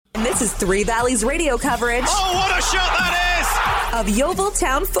This is Three Valleys radio coverage. Oh, what a shot that is! Of Yeovil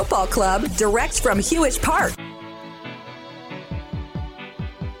Town Football Club, direct from Hewish Park.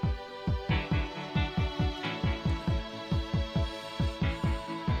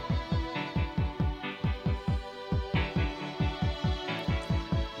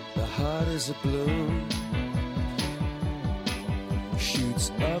 The heart is a balloon,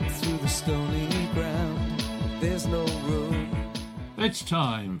 shoots up through the stony ground. There's no room. It's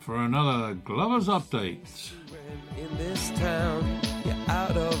time for another Glover's Update. In this town, you're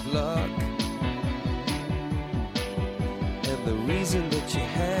out of luck. And the reason that you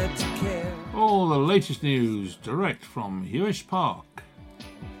had to care. All the latest news direct from Hewish Park.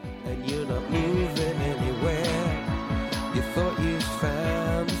 And you're not moving anywhere. You thought you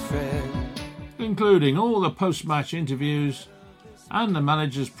found a friend. Including all the post-match interviews and the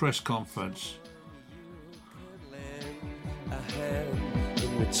manager's press conference.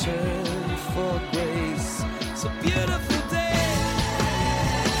 In return for grace, it's a beautiful day.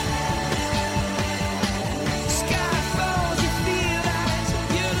 Sky falls, you feel that it's a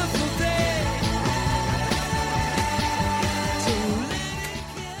beautiful day.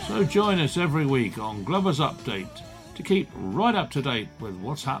 So join us every week on Glover's Update to keep right up to date with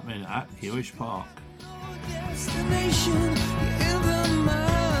what's happening at Hewish Park. Destination in the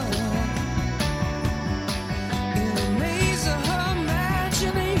mud, in the maze of her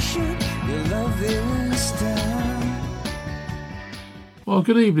imagination, your love is down. Well,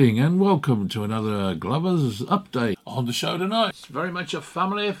 good evening and welcome to another Glover's Update. On the show tonight, it's very much a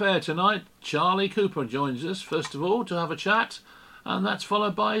family affair tonight. Charlie Cooper joins us first of all to have a chat, and that's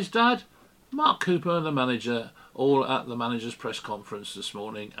followed by his dad, Mark Cooper, the manager, all at the manager's press conference this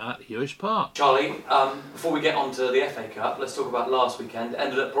morning at Hewish Park. Charlie, before we get on to the FA Cup, let's talk about last weekend. It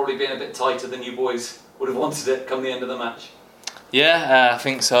ended up probably being a bit tighter than you boys would have wanted it come the end of the match. Yeah, I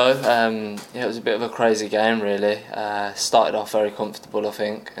think so. It was a bit of a crazy game, really. Started off very comfortable, I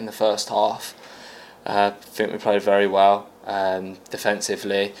think, in the first half. I think we played very well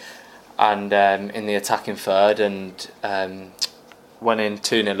defensively and in the attacking third, and went in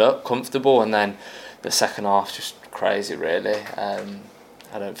 2-0 up, comfortable, and then the second half just crazy, really.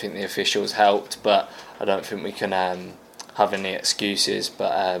 I don't think the officials helped, but I don't think we can have any excuses.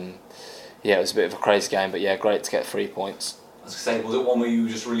 But yeah, it was a bit of a crazy game, but yeah, great to get 3 points. I was going to say, was it one where you were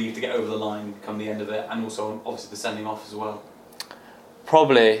just relieved to get over the line come the end of it, and also obviously the sending off as well?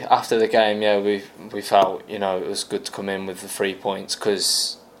 Probably after the game, yeah, we felt, you know, it was good to come in with the 3 points,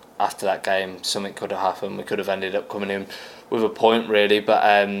 because after that game something could have happened. We could have ended up coming in with a point, really, but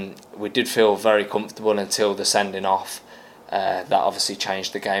we did feel very comfortable until the sending off. That obviously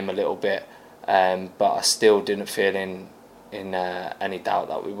changed the game a little bit, but I still didn't feel in any doubt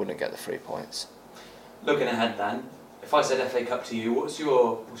that we wouldn't get the 3 points. Looking ahead then, if I said FA Cup to you, what's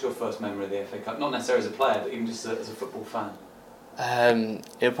your first memory of the FA Cup? Not necessarily as a player, but even just as a football fan.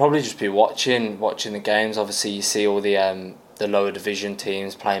 It'll probably just be watching the games. Obviously, you see all the lower division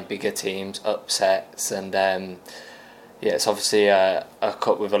teams playing bigger teams, upsets, and yeah, it's obviously a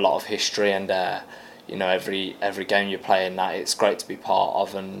cup with a lot of history, and you know, every game you play in that, it's great to be part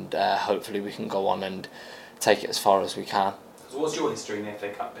of, and hopefully we can go on and take it as far as we can. So what's your history in the FA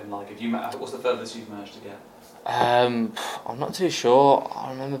Cup been like? What's the furthest you've managed to get? I'm not too sure.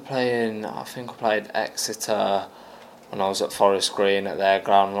 I remember I think I played Exeter when I was at Forest Green at their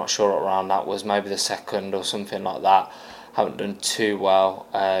ground. I'm not sure what round that was, maybe the second or something like that. Haven't done too well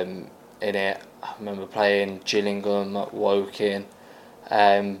in it. I remember playing Gillingham at Woking,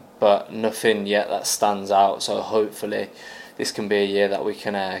 but nothing yet that stands out, so hopefully this can be a year that we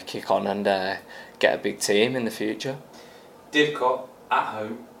can kick on and get a big team in the future. Didcot at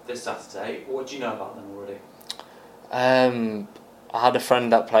home this Saturday. What do you know about them already? I had a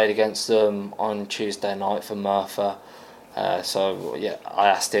friend that played against them on Tuesday night for Merthyr, so yeah, I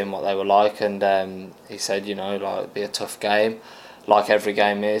asked him what they were like, and he said, you know, like, it'd be a tough game, like every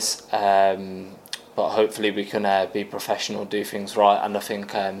game is, but hopefully we can be professional, do things right, and I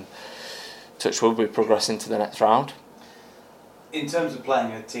think touch wood, we progress into the next round. In terms of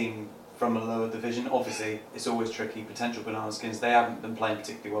playing a team from a lower division, obviously it's always tricky. Potential banana skins, they haven't been playing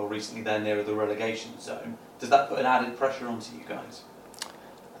particularly well recently. They're nearer the relegation zone. Does that put an added pressure onto you guys?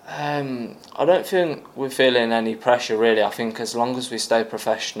 I don't think we're feeling any pressure, really. I think as long as we stay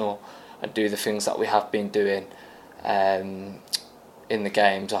professional and do the things that we have been doing in the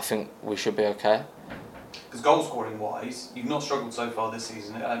games, I think we should be okay. Because goal scoring wise, you've not struggled so far this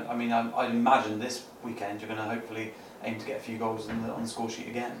season. I mean, I imagine this weekend you're going to hopefully aim to get a few goals on the score sheet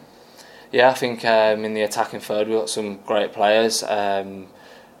again. Yeah, I think in the attacking third we've got some great players.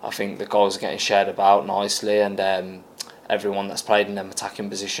 I think the goals are getting shared about nicely, and everyone that's played in them attacking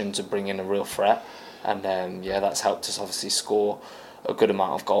position to bring in a real threat. And that's helped us obviously score a good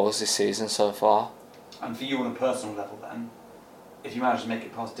amount of goals this season so far. And for you on a personal level then, if you manage to make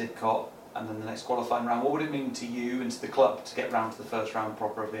it past Didcot and then the next qualifying round, what would it mean to you and to the club to get round to the first round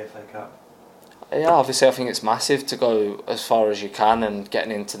proper of the FA Cup? Yeah, obviously I think it's massive to go as far as you can, and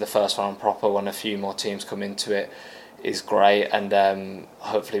getting into the first round proper when a few more teams come into it is great, and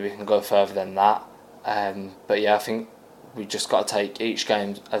hopefully we can go further than that. But yeah, I think we just got to take each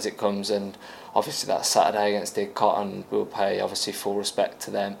game as it comes, and obviously that's Saturday against Didcot, and we'll pay obviously full respect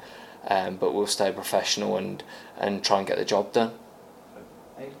to them, but we'll stay professional and try and get the job done.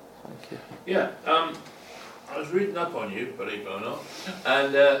 Thank you. Yeah, I was reading up on you, believe it or not,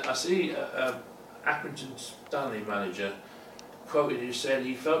 and I see Accrington Stanley manager quoted you saying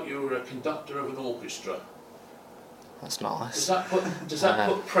he felt you were a conductor of an orchestra. That's nice. Does that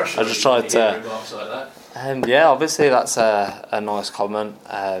put pressure I just on you tried to hear to remarks like that? yeah, obviously that's a nice comment.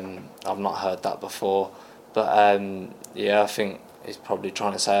 I've not heard that before, but yeah, I think he's probably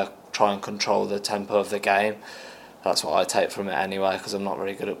trying to say try and control the tempo of the game. That's what I take from it anyway, because I'm not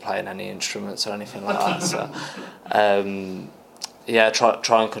very good at playing any instruments or anything like that. So yeah,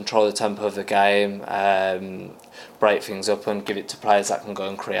 try and control the tempo of the game, break things up and give it to players that can go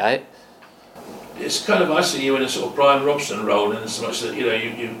and create. It's kind of, I see you in a sort of Brian Robson role, in as much that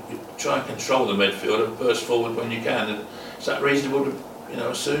you try and control the midfield and burst forward when you can. And is that reasonable to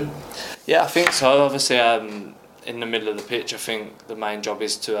assume? Yeah, I think so. Obviously, in the middle of the pitch, I think the main job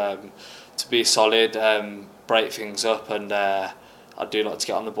is to be solid, break things up, and I do like to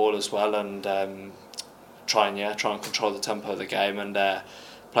get on the ball as well, and try and control the tempo of the game and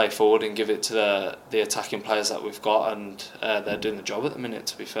play forward and give it to the attacking players that we've got, and they're doing the job at the minute,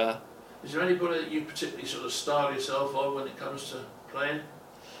 to be fair. Is there anybody that you particularly sort of style yourself on when it comes to playing?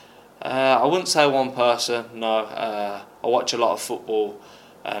 I wouldn't say one person, no. I watch a lot of football,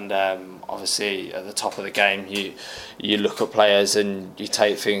 and obviously at the top of the game you look at players and you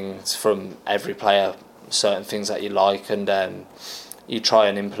take things from every player, certain things that you like, and you try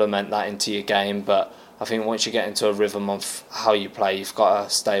and implement that into your game. But I think once you get into a rhythm of how you play, you've got to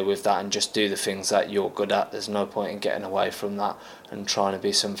stay with that and just do the things that you're good at. There's no point in getting away from that and trying to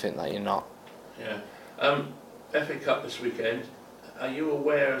be something that you're not. Yeah. FA Cup this weekend. Are you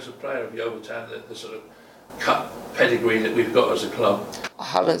aware as a player of Yeovil Town that the sort of cup pedigree that we've got as a club? I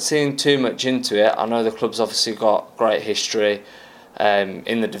haven't seen too much into it. I know the club's obviously got great history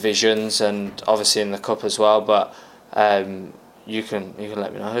in the divisions and obviously in the cup as well. But you can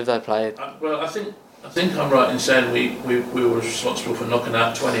let me know who they played. Well, I think I'm right in saying we were responsible for knocking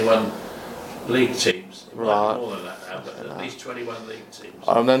out 21 league teams. Right. More than that now, but at least 21 league teams.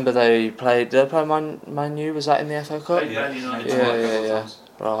 I remember they played Man U. Was that in the FA Cup? Man United. Yeah.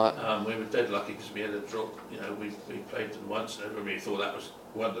 Right. We were dead lucky because we had a draw. We played them once and everybody thought that was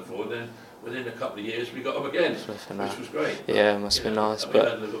wonderful. And then within a couple of years we got them again, which was great. Yeah, it must be nice. We've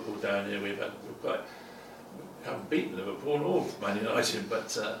had Liverpool down here. We haven't beaten Liverpool or Man United,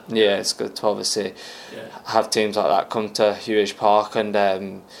 but yeah, it's good to obviously have teams like that come to Huish Park,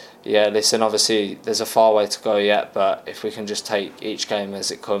 and listen, obviously there's a far way to go yet, but if we can just take each game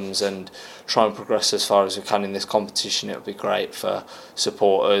as it comes and try and progress as far as we can in this competition, it would be great for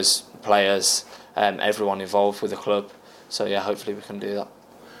supporters, players, everyone involved with the club. So yeah, hopefully we can do that.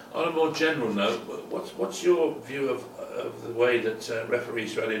 On a more general note, what's your view of the way that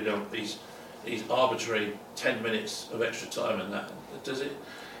referees rally on these arbitrary 10 minutes of extra time and that? Does it,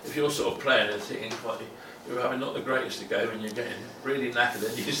 if you're sort of playing and thinking you're having not the greatest of game and you're getting really knackered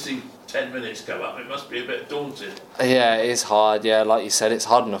and you see 10 minutes come up, it must be a bit daunting. Yeah, it is hard. Yeah, like you said, it's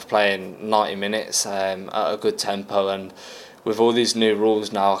hard enough playing 90 minutes at a good tempo, and with all these new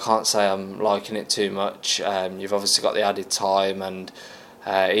rules now, I can't say I'm liking it too much. You've obviously got the added time, and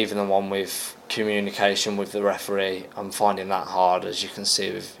even the one with communication with the referee, I'm finding that hard, as you can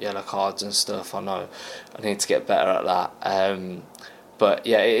see with yellow cards and stuff. I know I need to get better at that. But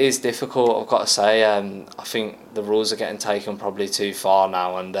yeah, it is difficult, I've got to say. I think the rules are getting taken probably too far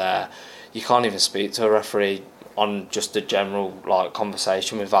now, and you can't even speak to a referee on just a general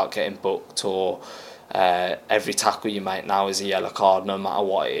conversation without getting booked, or every tackle you make now is a yellow card no matter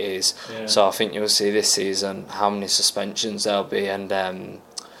what it is. Yeah. So I think you'll see this season how many suspensions there'll be, and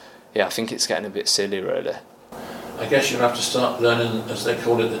I think it's getting a bit silly really. I guess you'll have to start learning, as they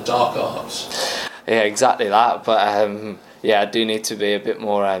call it, the dark arts. Yeah, exactly that, but I do need to be a bit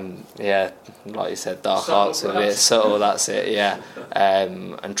more like you said, dark arts, a bit subtle, that's it,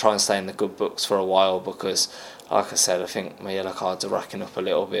 and try and stay in the good books for a while, because like I said, I think my yellow cards are racking up a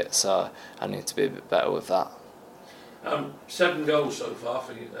little bit, so I need to be a bit better with that. 7 goals so far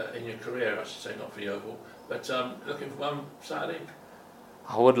in your career, I should say, not for Yeovil. But looking for one Saturday?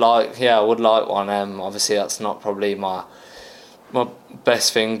 I would like one. Obviously, that's not probably my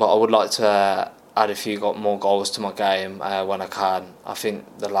best thing, but I would like to add a few more goals to my game when I can. I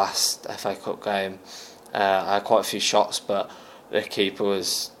think the last FA Cup game, I had quite a few shots, but the keeper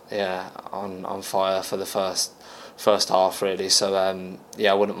was on fire for the first half really. So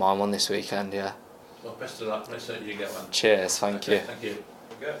I wouldn't mind one this weekend. Yeah. Well, best of luck. Let's hope you get one. Cheers. Thank you. Thank you.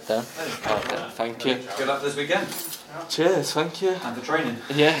 Done? Thank you. Good luck this weekend. Cheers. Thank you. And for training.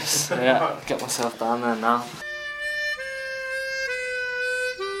 Yes. Yeah. Get myself down there now.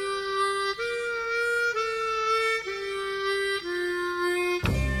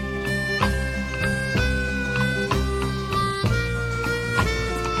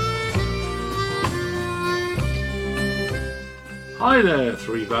 Hi there,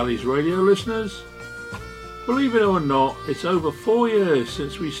 Three Valleys Radio listeners. Believe it or not, it's over 4 years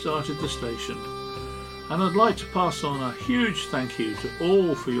since we started the station, and I'd like to pass on a huge thank you to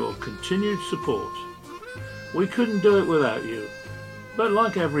all for your continued support. We couldn't do it without you, but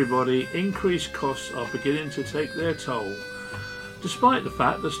like everybody, increased costs are beginning to take their toll, despite the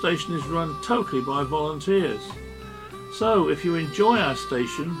fact the station is run totally by volunteers. So if you enjoy our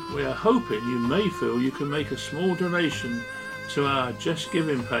station, we are hoping you may feel you can make a small donation to our Just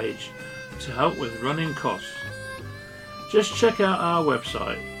Giving page to help with running costs. Just check out our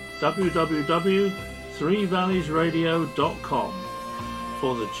website www.threevallesradio.com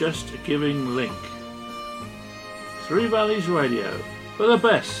for the Just Giving link. Three Valleys Radio, for the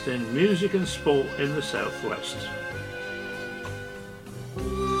best in music and sport in the Southwest.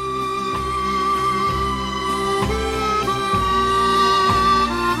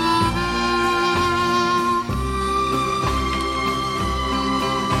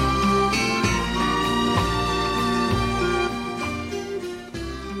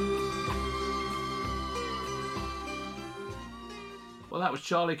 Well, that was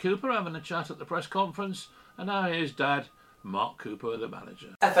Charlie Cooper having a chat at the press conference, and now here's Dad, Mark Cooper, the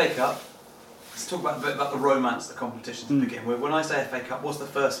manager. FA Cup. Let's talk a bit about the romance of the competition to begin with. When I say FA Cup, what's the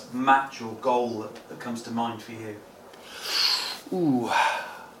first match or goal that comes to mind for you? Ooh.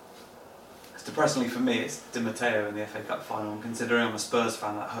 It's depressingly for me, it's Di Matteo in the FA Cup final, and considering I'm a Spurs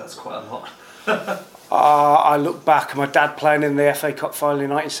fan, that hurts quite a lot. I look back at my dad playing in the FA Cup final in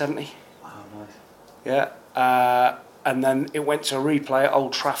 1970. Wow, nice. Yeah. And then it went to a replay at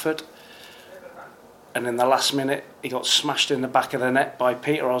Old Trafford. And in the last minute, he got smashed in the back of the net by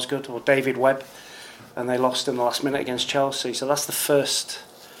Peter Osgood or David Webb. And they lost in the last minute against Chelsea. So that's the first,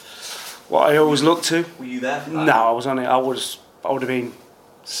 what I always look to. Were you there for that? No, I was on it. I would have been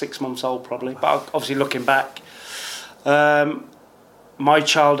 6 months old probably. But obviously looking back, my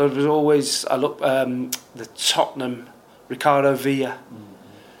childhood was always, the Tottenham, Ricardo Villa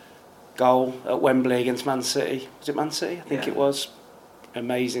goal at Wembley against Man City. Was it Man City? I think it was.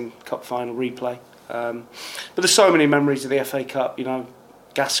 Amazing cup final replay. But there's so many memories of the FA Cup, you know,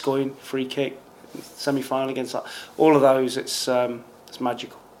 Gascoigne, free kick, semi-final against all of those. It's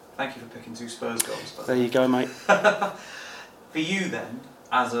magical. Thank you for picking 2 Spurs goals. There you go, mate. For you then,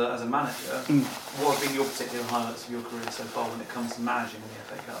 as a manager, what have been your particular highlights of your career so far when it comes to managing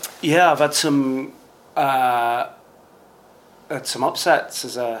the FA Cup? Yeah, I've had some upsets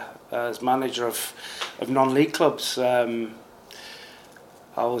as manager of non-league clubs. I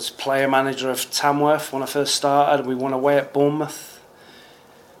was player manager of Tamworth when I first started. We won away at Bournemouth.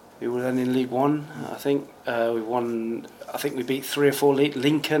 We were then in League One, I think. We won. I think we beat 3 or 4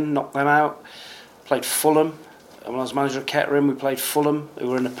 Lincoln, knocked them out. Played Fulham. And when I was manager of Kettering, we played Fulham. We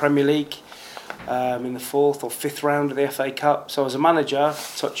were in the Premier League in the 4th or 5th round of the FA Cup. So as a manager,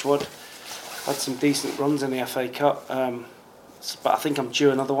 touch wood, had some decent runs in the FA Cup. But I think I'm due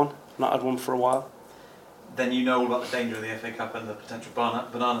another one. Not had one for a while. Then you know all about the danger of the FA Cup and the potential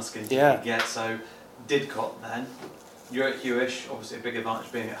banana skins you could get. So Didcot then, you're at Hewish, obviously a big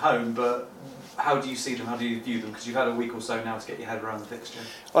advantage being at home, but how do you see them, how do you view them? Because you've had a week or so now to get your head around the fixture.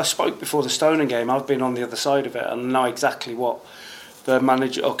 I spoke before the Stoneham game. I've been on the other side of it and know exactly what the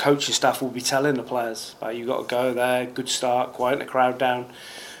manager or coaching staff will be telling the players. You've got to go there, good start, quiet the crowd down,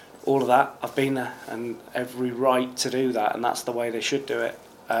 all of that. I've been there and every right to do that, and that's the way they should do it.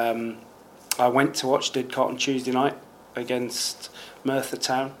 I went to watch Didcot on Tuesday night against Merthyr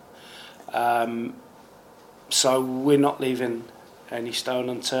Town. So we're not leaving any stone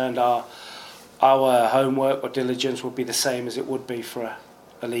unturned. Our homework or diligence would be the same as it would be for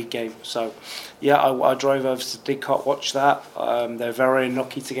a league game. So yeah, I drove over to Didcot, watched that. They're very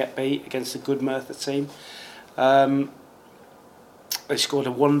unlucky to get beat against a good Merthyr team. They scored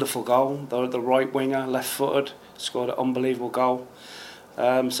a wonderful goal. The right winger, left-footed, scored an unbelievable goal.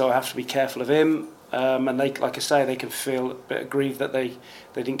 So I have to be careful of him. and they, like I say, they can feel a bit aggrieved that they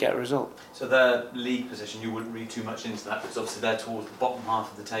didn't get a result. So their league position, you wouldn't read too much into that because obviously they're towards the bottom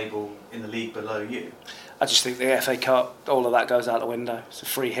half of the table in the league below you. I just think the FA Cup, all of that goes out the window. It's a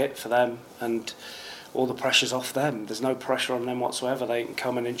free hit for them, and all the pressure's off them. There's no pressure on them whatsoever. They can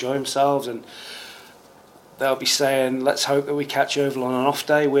come and enjoy themselves, and they'll be saying, let's hope that we catch Yeovil on an off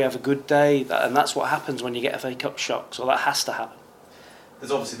day, we have a good day, and that's what happens when you get FA Cup shocks, so that has to happen.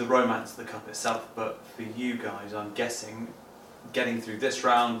 There's obviously the romance of the Cup itself, but for you guys, I'm guessing getting through this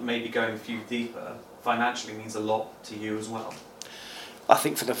round, maybe going a few deeper, financially means a lot to you as well. I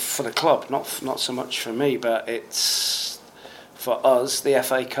think for the club, not so much for me, but it's for us. The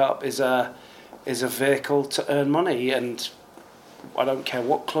FA Cup is a vehicle to earn money, and I don't care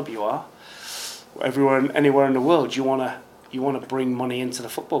what club you are, anywhere in the world, you want to bring money into the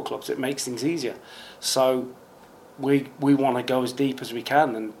football clubs. It makes things easier. So we want to go as deep as we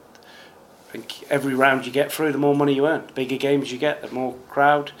can, and every round you get through, the more money you earn. The bigger games you get, the more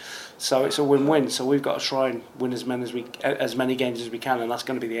crowd. So it's a win-win. So we've got to try and win as many games as we can, and that's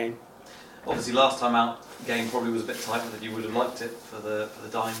going to be the aim. Obviously, last time out, the game probably was a bit tighter than you would have liked it for the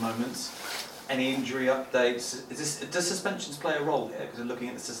dying moments. Any injury updates? Does suspensions play a role here? Because we're looking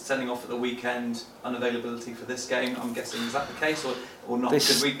at this sending off at the weekend, unavailability for this game. I'm guessing, is that the case or not?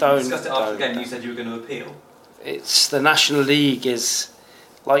 Because we discussed it after the game. You said you were going to appeal. It's the National League is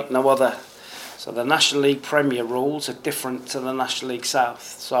like no other. So the National League Premier rules are different to the National League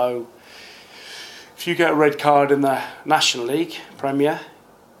South. So if you get a red card in the National League Premier,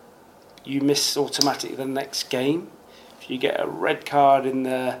 you miss automatically the next game. If you get a red card in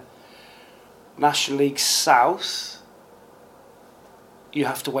the National League South, you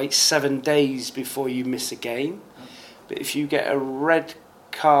have to wait 7 days before you miss a game. But if you get a red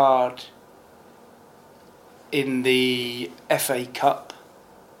card in the FA Cup,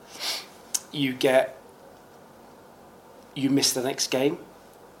 you miss the next game.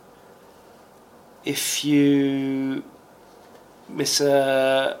 If you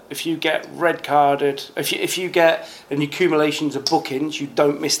get red carded, if you get an accumulations of bookings, you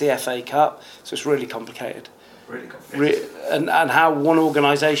don't miss the FA Cup. So it's really complicated. Really complicated. And how one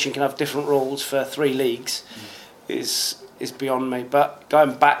organisation can have different rules for 3 leagues is beyond me. But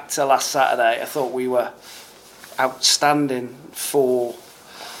going back to last Saturday, I thought we were outstanding for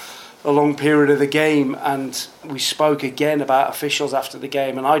a long period of the game, and we spoke again about officials after the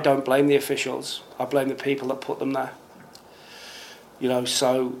game, and I don't blame the officials. I blame the people that put them there.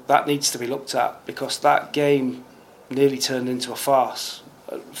 So that needs to be looked at, because that game nearly turned into a farce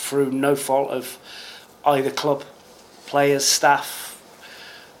through no fault of either club, players, staff,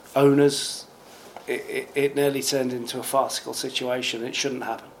 owners. It nearly turned into a farcical situation. It shouldn't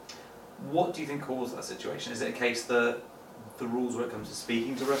happen. What do you think caused that situation? Is it a case that the rules when it comes to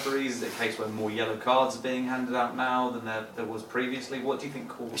speaking to referees? Is it a case where more yellow cards are being handed out now than there was previously? What do you think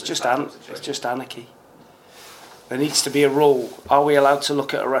caused It's situation? just anarchy. There needs to be a rule. Are we allowed to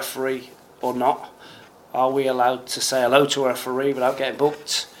look at a referee or not? Are we allowed to say hello to a referee without getting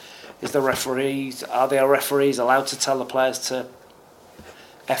booked? Are there referees allowed to tell the players to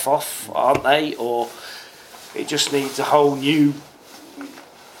F off, aren't they? Or it just needs a whole new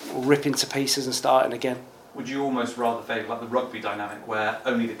ripping to pieces and starting again. Would you almost rather favour like the rugby dynamic, where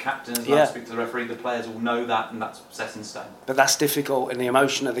only the captain is allowed to speak to the referee, the players all know that, and that's set in stone? But that's difficult in the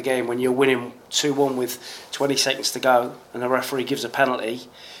emotion of the game when you're winning 2-1 with 20 seconds to go and the referee gives a penalty.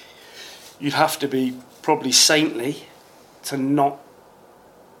 You'd have to be probably saintly to not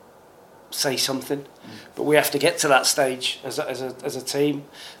say something. But we have to get to that stage as a team,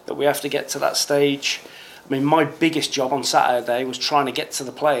 that we have to get to that stage. I mean, my biggest job on Saturday was trying to get to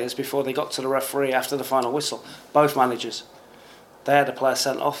the players before they got to the referee after the final whistle. Both managers. They had the player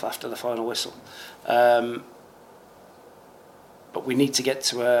sent off after the final whistle. But we need to get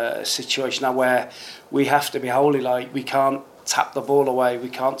to a situation now where we have to be holy. Like, we can't tap the ball away. We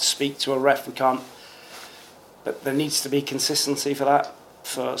can't speak to a ref. We can't. But there needs to be consistency for that.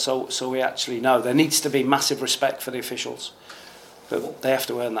 So we actually know. There needs to be massive respect for the officials. But they have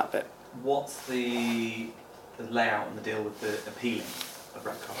to earn that bit. What's the layout and the deal with the appealing of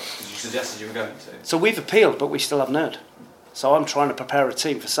red cards? Because you suggested you were going to. So we've appealed, but we still haven't heard. So I'm trying to prepare a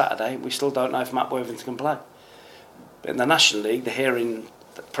team for Saturday. We still don't know if Matt Worthington can play. But in the National League, the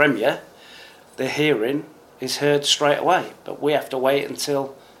Premier, the hearing is heard straight away. But we have to wait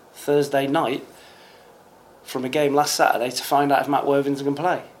until Thursday night from a game last Saturday to find out if Matt Worthington can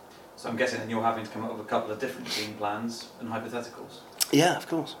play. So I'm guessing then you're having to come up with a couple of different team plans and hypotheticals. Yeah, of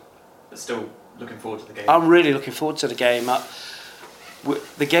course. But still looking forward to the game. I'm really looking forward to the game.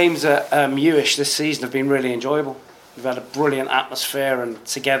 The games at Ewish this season have been really enjoyable. We've had a brilliant atmosphere and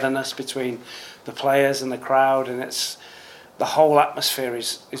togetherness between the players and the crowd, and the whole atmosphere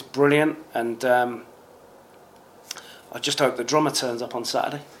is brilliant. And I just hope the drummer turns up on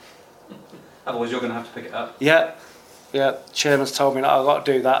Saturday. Otherwise, you're going to have to pick it up. Yeah. Chairman's told me that I've got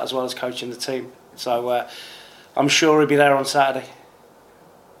to do that as well as coaching the team. So I'm sure he'll be there on Saturday.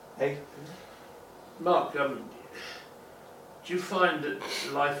 Hey, Mark, do you find that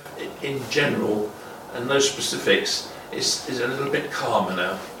life in general and no specifics is a little bit calmer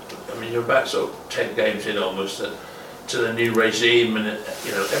now? I mean, you're about sort of 10 games in almost to the new regime, and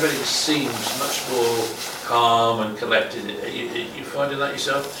everything seems much more calm and collected. You finding that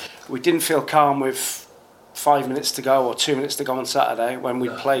yourself? We didn't feel calm with 5 minutes to go or 2 minutes to go on Saturday when we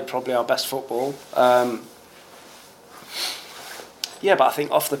played probably our best football. But I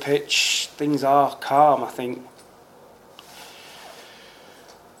think off the pitch things are calm. I think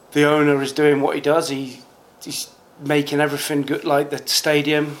the owner is doing what he does. He's making everything good, like the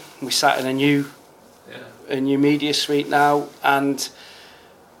stadium. We sat in a new media suite now, and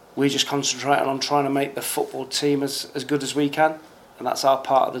we just concentrating on trying to make the football team as good as we can, and that's our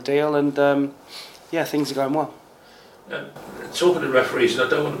part of the deal. And things are going well. Talking to referees, and I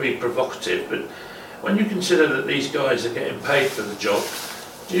don't want to be provocative, but when you consider that these guys are getting paid for the job,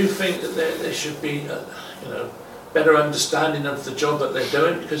 do you think that there should be better understanding of the job that they're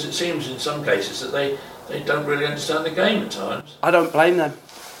doing? Because it seems in some cases that they don't really understand the game at times. I don't blame them.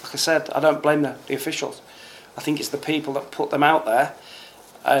 Like I said, I don't blame the officials. I think it's the people that put them out there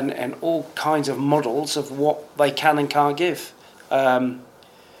and all kinds of models of what they can and can't give. I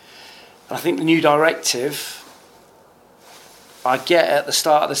think the new directive, I get at the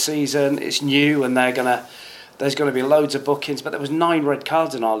start of the season, it's new and there's going to be loads of bookings, but there was 9 red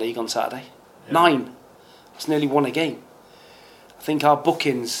cards in our league on Saturday. 9. That's nearly 1 a game. I think our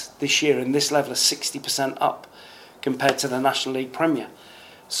bookings this year in this level are 60% up compared to the National League Premier.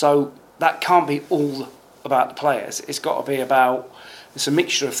 So that can't be all about the players. It's got to be about, it's a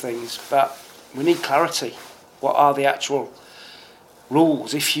mixture of things, but we need clarity. What are the actual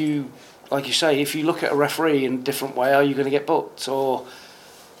rules? If you, like you say, if you look at a referee in a different way, are you going to get booked? Or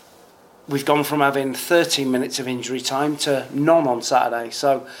we've gone from having 13 minutes of injury time to none on Saturday.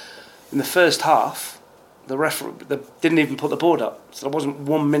 So in the first half, the referee didn't even put the board up. So there wasn't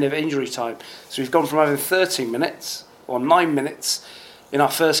 1 minute of injury time. So we've gone from having 13 minutes or 9 minutes in our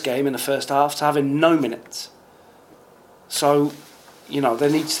first game in the first half to having no minutes. So, there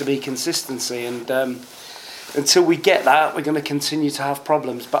needs to be consistency, and until we get that, we're going to continue to have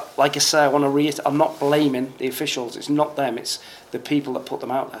problems. But like I say, I want to reiterate, I'm not blaming the officials. It's not them. It's the people that put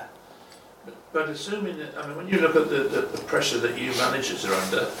them out there. But assuming that, when you look at the pressure that you managers are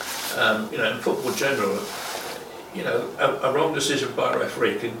under, in football in general, a wrong decision by a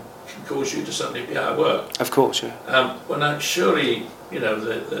referee can cause you to suddenly be out of work. Of course, yeah. Well, now, surely,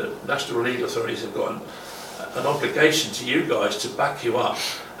 the National League authorities have got an obligation to you guys to back you up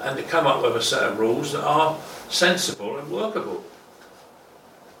and to come up with a set of rules that are sensible and workable.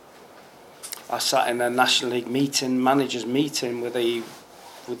 I sat in a National League managers meeting with the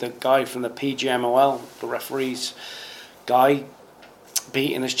guy from the PGMOL, the referees guy,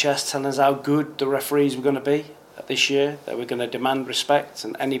 beating his chest, telling us how good the referees were going to be this year, that we're going to demand respect,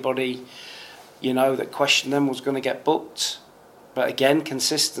 and anybody, that questioned them was going to get booked. But again,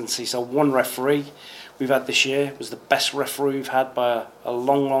 consistency. So one referee we've had this year was the best referee we've had by a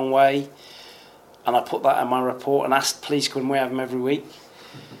long, long way. And I put that in my report and asked, please, couldn't we have him every week?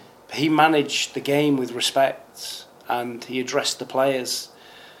 But he managed the game with respect, and he addressed the players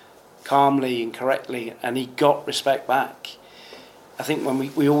calmly and correctly, and he got respect back. I think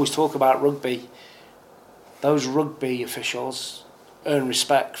when we always talk about rugby, those rugby officials earn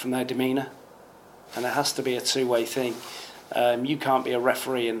respect from their demeanour, and it has to be a two-way thing. You can't be a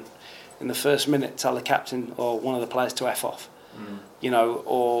referee and in the first minute tell the captain or one of the players to F off,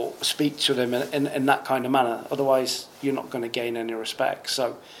 or speak to them in that kind of manner. Otherwise, you're not going to gain any respect.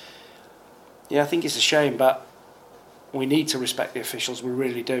 So, I think it's a shame, but we need to respect the officials, we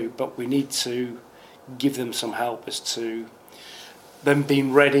really do, but we need to give them some help as to them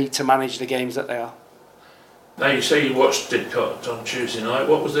being ready to manage the games that they are. Now, you say you watched Didcot on Tuesday night.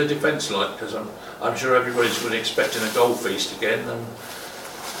 What was their defence like? Because I'm sure everybody's really expecting a goal feast again.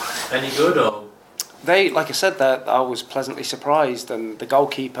 Any good? Or? They, like I said, that I was pleasantly surprised, and the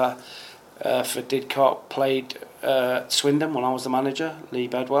goalkeeper for Didcot played Swindon when I was the manager, Lee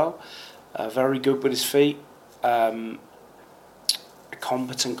Bedwell. Very good with his feet. A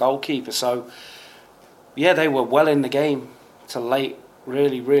competent goalkeeper. So, they were well in the game till late,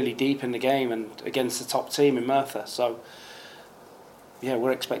 really, really deep in the game, and against the top team in Merthyr. So,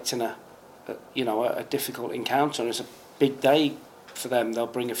 we're expecting a a difficult encounter, and it's a big day for them. They'll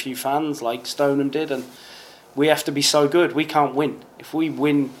bring a few fans like Stoneham did, and we have to be so good. We can't win. If we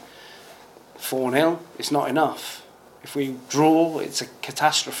win 4-0, it's not enough. If we draw, it's a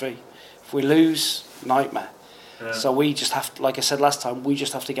catastrophe. If we lose, nightmare. Yeah. So we just have to, like I said last time, we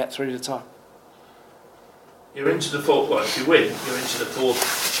just have to get through the time. You're into the fourth. Well, if you win, you're into the fourth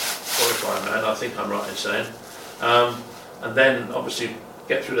qualifying round. I think I'm right in saying, and then obviously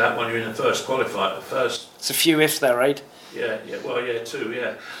get through that one. You're in the first qualifier. First. It's a few ifs there, right? Yeah. Well, yeah, two.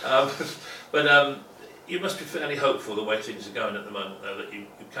 Yeah. But you must be fairly hopeful the way things are going at the moment, though, that you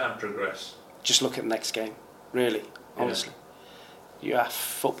can progress. Just look at the next game, really, honestly. Yeah. You have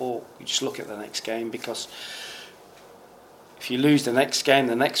football, you just look at the next game, because if you lose the next game,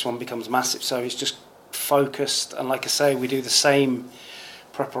 the next one becomes massive. So it's just focused, and like I say, we do the same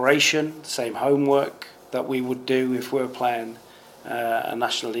preparation, the same homework that we would do if we were playing a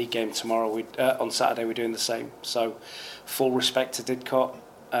National League game tomorrow. On Saturday we're doing the same. So full respect to Didcot.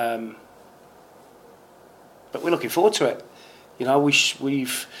 But we're looking forward to it.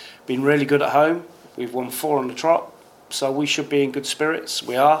 We've been really good at home. We've won 4 on the trot, so we should be in good spirits.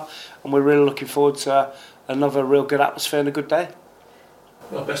 We are, and we're really looking forward to another real good atmosphere and a good day.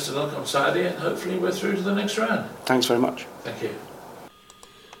 Well, best of luck on Saturday, and hopefully we're through to the next round. Thanks very much. Thank you.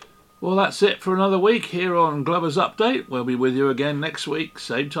 Well, that's it for another week here on Glover's Update. We'll be with you again next week,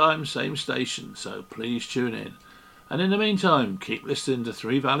 same time, same station, so please tune in. And in the meantime, keep listening to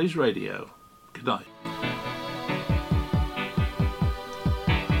Three Valleys Radio. Good night.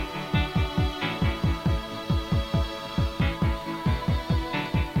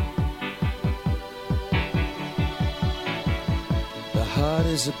 Heart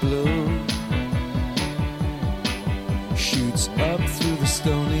is a bloom, shoots up through the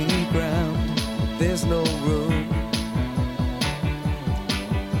stony ground. There's no room,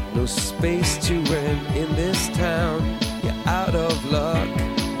 no space to rent in this town. You're out of luck,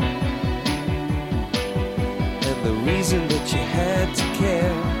 and the reason that you had to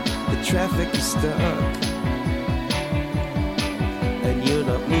care, the traffic is stuck, and you're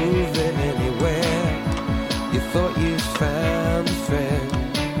not moving anywhere. You thought you found a friend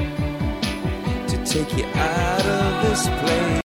to take you out of this place.